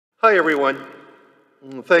Hi, everyone.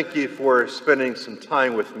 Thank you for spending some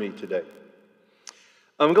time with me today.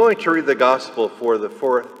 I'm going to read the Gospel for the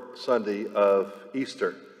fourth Sunday of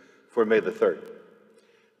Easter for May the 3rd.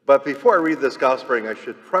 But before I read this Gospel reading, I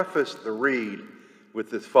should preface the read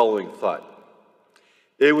with this following thought.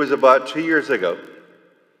 It was about 2 years ago.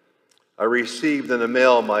 I received in the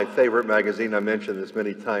mail my favorite magazine. I mentioned this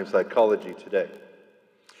many times, Psychology Today.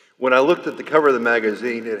 When I looked at the cover of the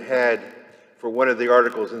magazine, it had, for one of the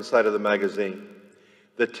articles inside of the magazine,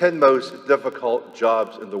 the 10 most difficult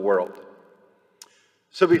jobs in the world.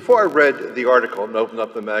 So before I read the article and opened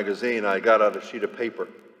up the magazine, I got out a sheet of paper.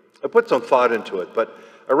 I put some thought into it, but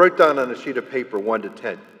I wrote down on a sheet of paper 1 to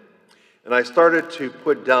 10. And I started to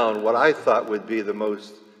put down what I thought would be the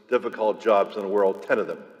most difficult jobs in the world, 10 of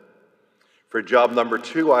them. For job number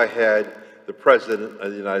 2, I had the President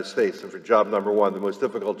of the United States. And for job number 1, the most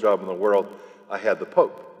difficult job in the world, I had the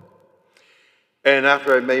Pope. And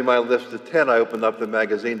after I made my list of 10, I opened up the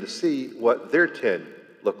magazine to see what their 10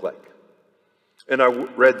 looked like. And I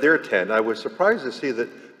read their 10. I was surprised to see that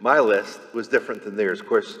my list was different than theirs. Of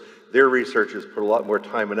course, their researchers put a lot more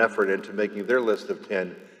time and effort into making their list of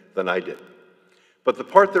 10 than I did. But the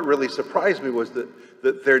part that really surprised me was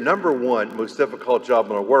that their number 1 most difficult job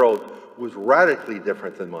in the world was radically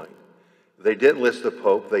different than mine. They didn't list the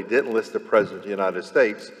Pope. They didn't list the President of the United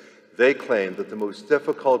States. They claimed that the most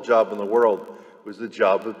difficult job in the world was the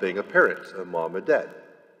job of being a parent, a mom and dad.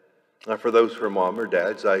 Now, for those who are mom or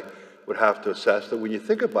dads, I would have to assess that when you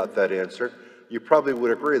think about that answer, you probably would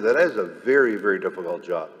agree that is a very, very difficult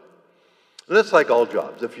job. And it's like all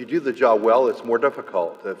jobs. If you do the job well, it's more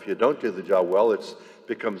difficult. If you don't do the job well, it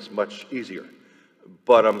becomes much easier.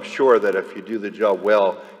 But I'm sure that if you do the job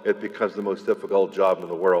well, it becomes the most difficult job in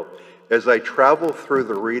the world. As I travel through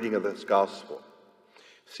the reading of this gospel,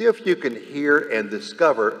 see if you can hear and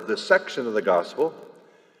discover the section of the gospel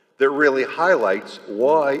that really highlights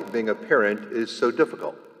why being a parent is so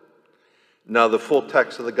difficult. Now, the full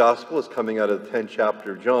text of the gospel is coming out of the 10th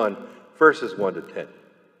chapter of John, verses 1 to 10.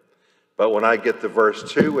 But when I get to verse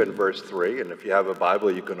 2 and verse 3, and if you have a Bible,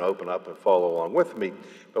 you can open up and follow along with me.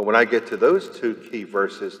 But when I get to those 2 key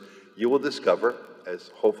verses, you will discover,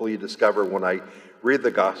 as hopefully you discover when I read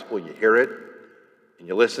the gospel, you hear it, and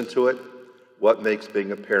you listen to it, what makes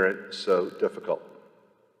being a parent so difficult.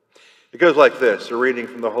 It goes like this, a reading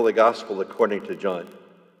from the Holy Gospel according to John.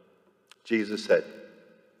 Jesus said,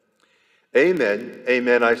 "Amen,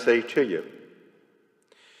 amen, I say to you.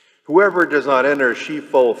 Whoever does not enter a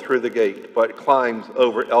sheepfold through the gate, but climbs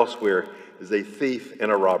over elsewhere, is a thief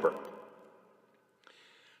and a robber.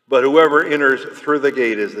 But whoever enters through the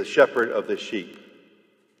gate is the shepherd of the sheep.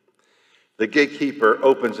 The gatekeeper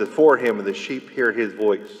opens it for him, and the sheep hear his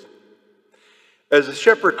voice. As the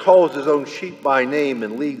shepherd calls his own sheep by name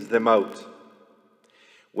and leads them out.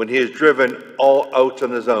 When he has driven all out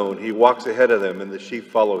on his own, he walks ahead of them, and the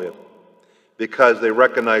sheep follow him, because they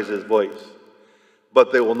recognize his voice.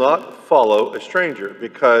 But they will not follow a stranger,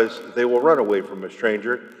 because they will run away from a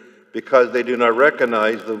stranger, because they do not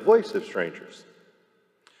recognize the voice of strangers."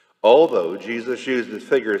 Although Jesus used a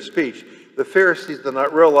figure of speech, the Pharisees did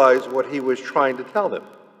not realize what he was trying to tell them.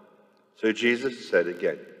 So Jesus said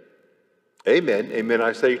again, "Amen, amen,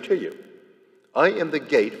 I say to you, I am the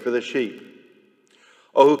gate for the sheep.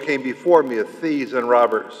 All who came before me are thieves and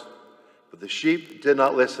robbers, but the sheep did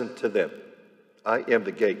not listen to them. I am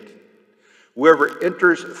the gate. Whoever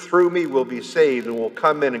enters through me will be saved and will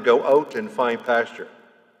come in and go out and find pasture.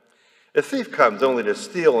 A thief comes only to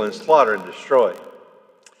steal and slaughter and destroy.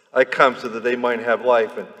 I come so that they might have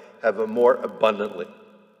life and have it more abundantly."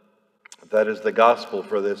 That is the gospel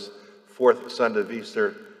for this fourth Sunday of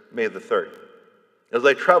Easter, May the 3rd. As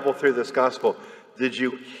I travel through this gospel, did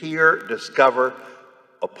you hear, discover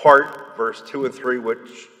a part, verse 2 and 3,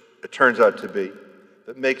 which it turns out to be,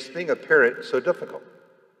 that makes being a parent so difficult?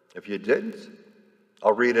 If you didn't,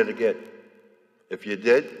 I'll read it again. If you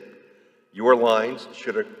did, your lines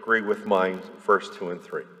should agree with mine, verse 2 and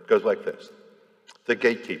 3. It goes like this. The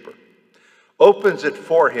gatekeeper opens it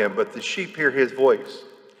for him, but the sheep hear his voice.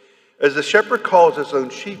 As the shepherd calls his own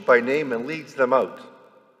sheep by name and leads them out.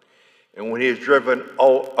 And when he has driven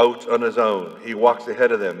all out on his own, he walks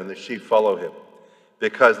ahead of them, and the sheep follow him,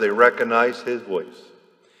 because they recognize his voice.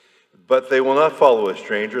 But they will not follow a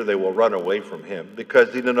stranger, they will run away from him,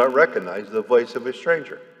 because they do not recognize the voice of a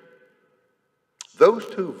stranger. Those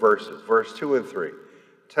 2 verses, verse 2 and 3,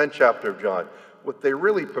 10th chapter of John, what they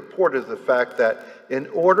really purport is the fact that in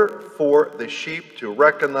order for the sheep to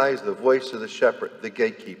recognize the voice of the shepherd, the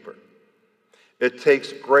gatekeeper, it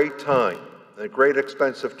takes great time, a great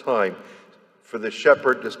expensive time, for the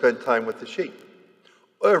shepherd to spend time with the sheep.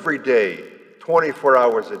 Every day, 24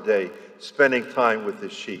 hours a day, spending time with the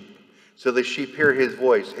sheep. So the sheep hear his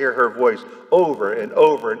voice, hear her voice over and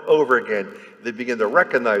over and over again. They begin to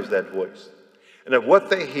recognize that voice. And if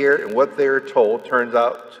what they hear and what they are told turns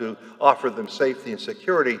out to offer them safety and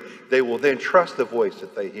security, they will then trust the voice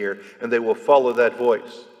that they hear, and they will follow that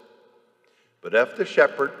voice. But if the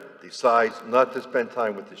shepherd decides not to spend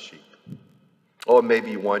time with the sheep, or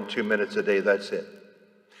maybe 1-2 minutes a day, that's it.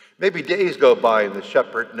 Maybe days go by and the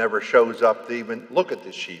shepherd never shows up to even look at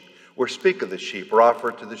the sheep, or speak of the sheep, or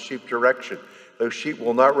offer to the sheep direction. Those sheep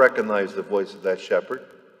will not recognize the voice of that shepherd.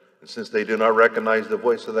 And since they do not recognize the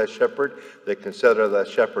voice of that shepherd, they consider that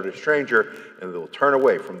shepherd a stranger, and they will turn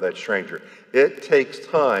away from that stranger. It takes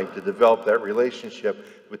time to develop that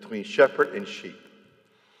relationship between shepherd and sheep.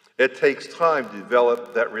 It takes time to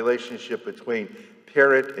develop that relationship between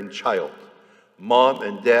parent and child, mom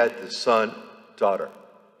and dad to son, daughter.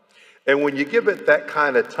 And when you give it that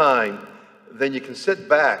kind of time, then you can sit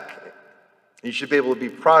back. You should be able to be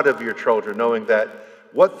proud of your children, knowing that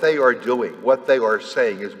what they are doing, what they are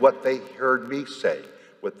saying, is what they heard me say,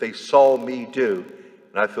 what they saw me do,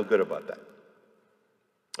 and I feel good about that.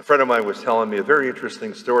 A friend of mine was telling me a very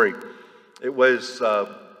interesting story. It was about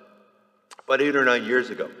 8 or 9 years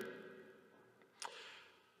ago.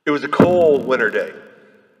 It was a cold winter day,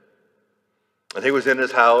 and he was in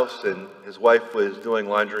his house, and his wife was doing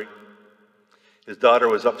laundry. His daughter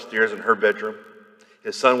was upstairs in her bedroom.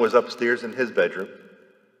 His son was upstairs in his bedroom.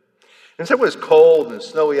 And so it was cold and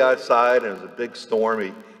snowy outside, and it was a big storm.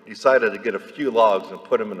 He decided to get a few logs and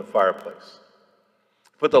put them in the fireplace.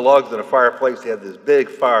 Put the logs in the fireplace. He had this big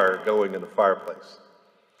fire going in the fireplace.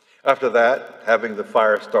 After that, having the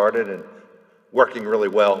fire started and working really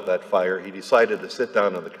well, that fire, he decided to sit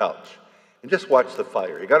down on the couch and just watch the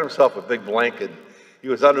fire. He got himself a big blanket. He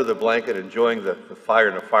was under the blanket enjoying the fire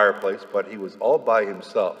in the fireplace, but he was all by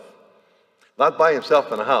himself. Not by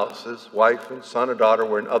himself in the house. His wife and son and daughter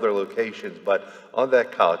were in other locations, but on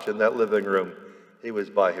that couch, in that living room, he was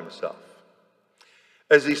by himself.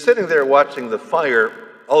 As he's sitting there watching the fire,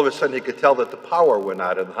 all of a sudden he could tell that the power went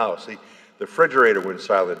out in the house. The refrigerator went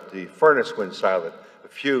silent, the furnace went silent, a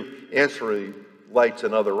few ancillary lights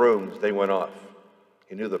in other rooms, they went off.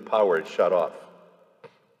 He knew the power had shut off.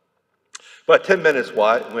 About 10 minutes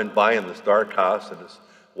went by in this dark house, and his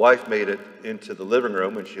wife made it into the living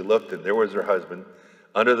room, and she looked, and there was her husband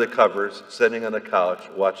under the covers, sitting on the couch,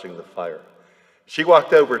 watching the fire. She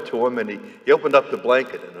walked over to him, and he opened up the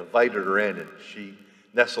blanket and invited her in, and she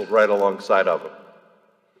nestled right alongside of him.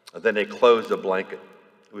 And then they closed the blanket.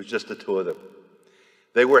 It was just the two of them.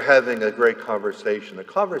 They were having a great conversation, a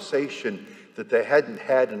conversation that they hadn't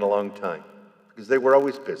had in a long time, because they were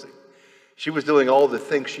always busy. She was doing all the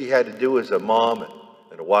things she had to do as a mom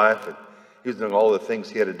and a wife, and he was doing all the things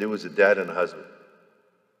he had to do as a dad and a husband.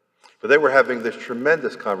 But they were having this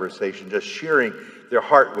tremendous conversation, just sharing their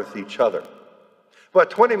heart with each other. About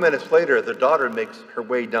 20 minutes later, the daughter makes her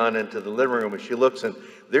way down into the living room, and she looks, and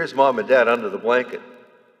there's mom and dad under the blanket.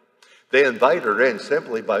 They invite her in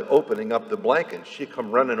simply by opening up the blanket. She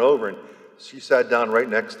come running over, and she sat down right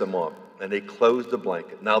next to mom, and they closed the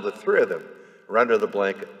blanket. Now the three of them are under the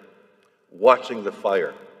blanket, watching the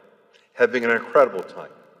fire, having an incredible time.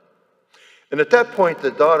 And at that point,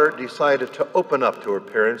 the daughter decided to open up to her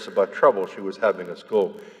parents about trouble she was having at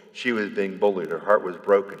school. She was being bullied. Her heart was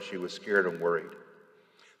broken. She was scared and worried.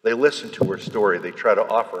 They listened to her story. They tried to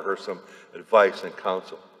offer her some advice and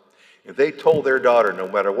counsel. And they told their daughter, no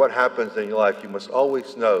matter what happens in your life, you must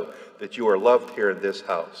always know that you are loved here in this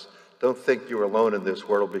house. Don't think you're alone in this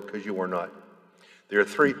world, because you are not. There are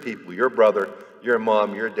three people, your brother, your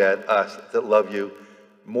mom, your dad, us, that love you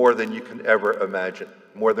more than you can ever imagine,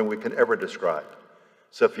 more than we can ever describe.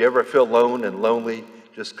 So if you ever feel alone and lonely,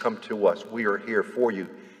 just come to us. We are here for you,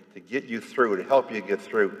 to get you through, to help you get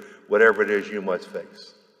through whatever it is you must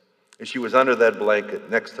face. And she was under that blanket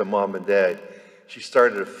next to mom and dad. She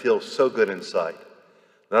started to feel so good inside.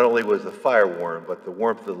 Not only was the fire warm, but the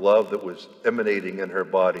warmth of love that was emanating in her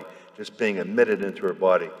body, just being emitted into her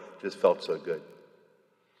body, just felt so good.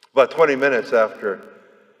 About 20 minutes after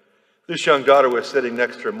this young daughter was sitting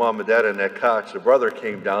next to her mom and dad on that couch, the brother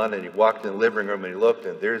came down, and he walked in the living room, and he looked,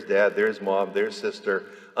 and there's dad, there's mom, there's sister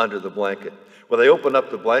under the blanket. Well, they opened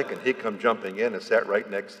up the blanket, he come jumping in and sat right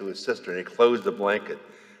next to his sister, and he closed the blanket.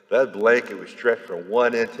 That blanket was stretched from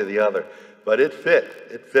one end to the other, but it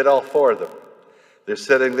fit all four of them. They're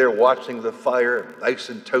sitting there watching the fire, nice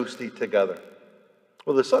and toasty together.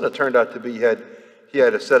 Well, the son, it turned out to be, he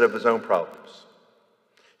had a set of his own problems.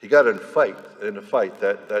 He got in a fight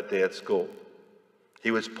that day at school. He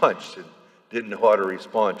was punched and didn't know how to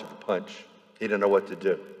respond to the punch. He didn't know what to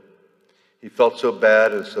do. He felt so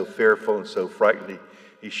bad and so fearful and so frightened.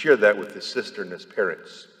 He shared that with his sister and his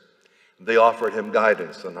parents. They offered him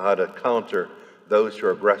guidance on how to counter those who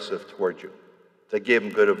are aggressive toward you. They gave him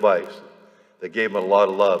good advice. They gave him a lot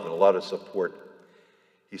of love and a lot of support.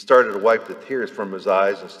 He started to wipe the tears from his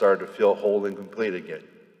eyes and started to feel whole and complete again.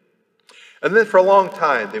 And then for a long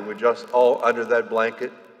time, they were just all under that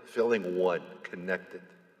blanket, feeling one, connected.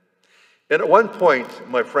 And at one point,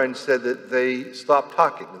 my friend said that they stopped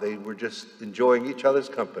talking. They were just enjoying each other's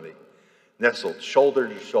company, nestled shoulder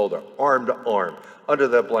to shoulder, arm to arm, under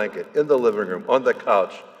that blanket, in the living room, on the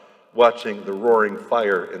couch, watching the roaring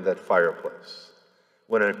fire in that fireplace.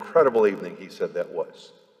 What an incredible evening, he said that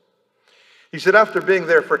was. He said after being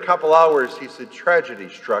there for a couple hours, he said tragedy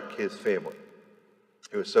struck his family.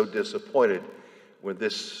 He was so disappointed when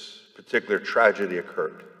this particular tragedy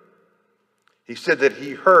occurred. He said that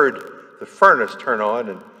he heard the furnace turn on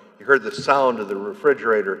and he heard the sound of the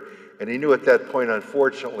refrigerator, and he knew at that point,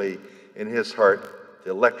 unfortunately, in his heart,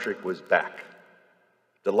 the electric was back.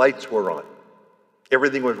 The lights were on.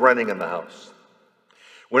 Everything was running in the house.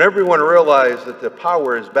 When everyone realized that the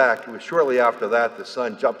power is back, it was shortly after that the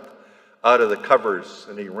son jumped out of the covers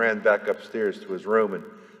and he ran back upstairs to his room and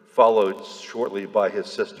followed shortly by his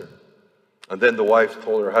sister. And then the wife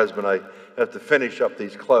told her husband, I have to finish up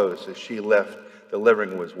these clothes, as she left the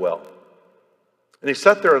living room as well. And he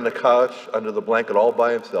sat there on the couch under the blanket all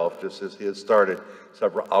by himself, just as he had started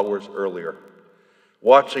several hours earlier,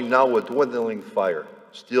 watching now a dwindling fire,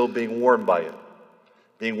 still being warmed by it,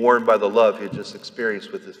 being warmed by the love he had just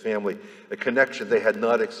experienced with his family, a connection they had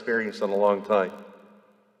not experienced in a long time.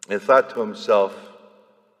 And thought to himself,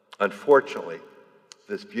 unfortunately,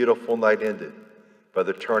 this beautiful night ended by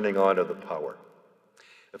the turning on of the power.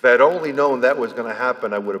 If I had only known that was going to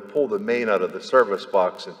happen, I would have pulled the main out of the service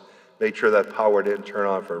box and made sure that power didn't turn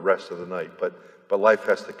on for the rest of the night. But life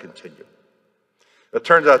has to continue. It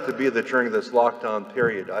turns out to be that during this lockdown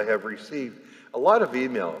period, I have received a lot of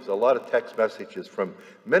emails, a lot of text messages from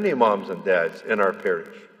many moms and dads in our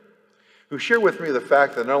parish who share with me the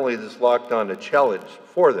fact that not only is this lockdown a challenge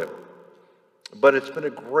for them, but it's been a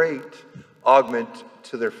great augment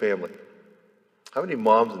to their family. How many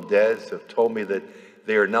moms and dads have told me that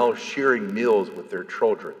they are now sharing meals with their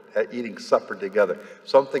children, eating supper together,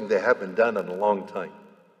 something they haven't done in a long time?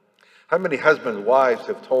 How many husbands and wives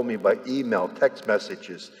have told me by email, text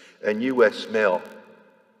messages, and U.S. mail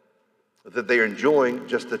that they are enjoying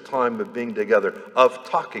just the time of being together, of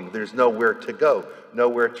talking? There's nowhere to go,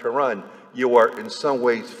 nowhere to run. You are in some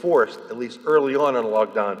ways forced, at least early on in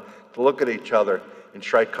lockdown, to look at each other and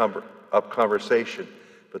strike up conversation.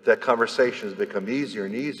 But that conversation has become easier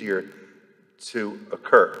and easier to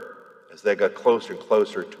occur as they got closer and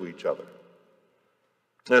closer to each other.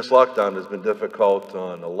 And this lockdown has been difficult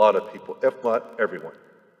on a lot of people, if not everyone.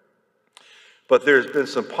 But there's been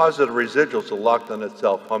some positive residuals to lockdown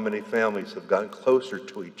itself. How many families have gotten closer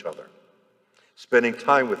to each other, spending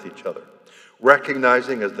time with each other,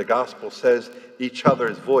 recognizing, as the gospel says, each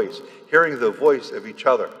other's voice, hearing the voice of each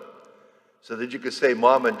other, so that you could say,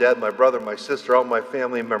 Mom and Dad, my brother, my sister, all my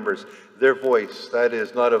family members, their voice, that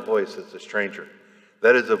is not a voice that's a stranger.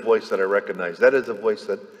 That is a voice that I recognize. That is a voice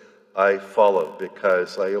that I follow,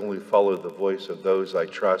 because I only follow the voice of those I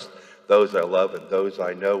trust, those I love, and those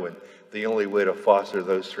I know. And the only way to foster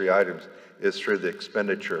those three items is through the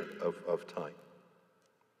expenditure of time.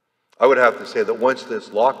 I would have to say that once this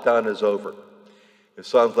lockdown is over, it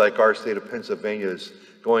sounds like our state of Pennsylvania is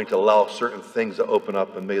going to allow certain things to open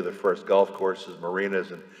up on May the 1st, golf courses,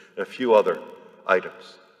 marinas, and a few other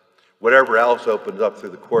items. Whatever else opens up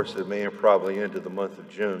through the course of May and probably into the month of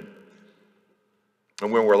June.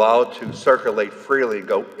 And when we're allowed to circulate freely and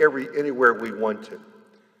go anywhere we want to,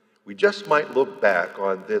 we just might look back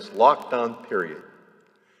on this lockdown period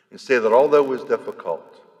and say that although it was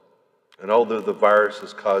difficult, and although the virus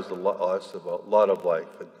has caused a loss of a lot of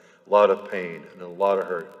life and a lot of pain and a lot of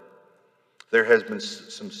hurt, there has been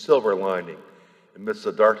some silver lining amidst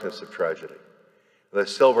the darkness of tragedy. The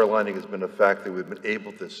silver lining has been the fact that we've been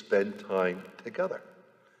able to spend time together,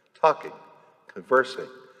 talking, conversing,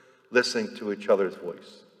 listening to each other's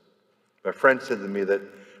voice. My friend said to me that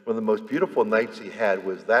one of the most beautiful nights he had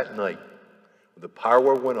was that night when the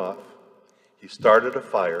power went off, he started a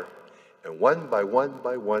fire, and one by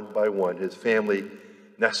one, his family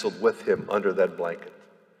nestled with him under that blanket.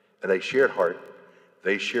 And they shared heart,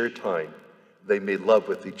 they shared time, they made love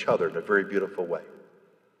with each other in a very beautiful way.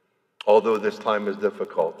 Although this time is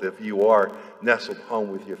difficult, if you are nestled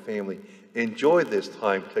home with your family, enjoy this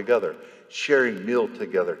time together, sharing meal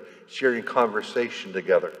together, sharing conversation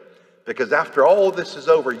together, Because after all this is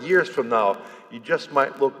over, years from now, you just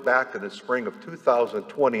might look back in the spring of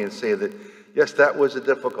 2020 and say that, yes, that was a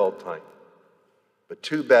difficult time. But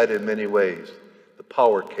too bad in many ways, the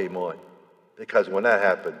power came on. Because when that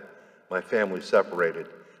happened, my family separated.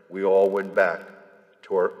 We all went back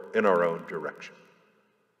in our own direction.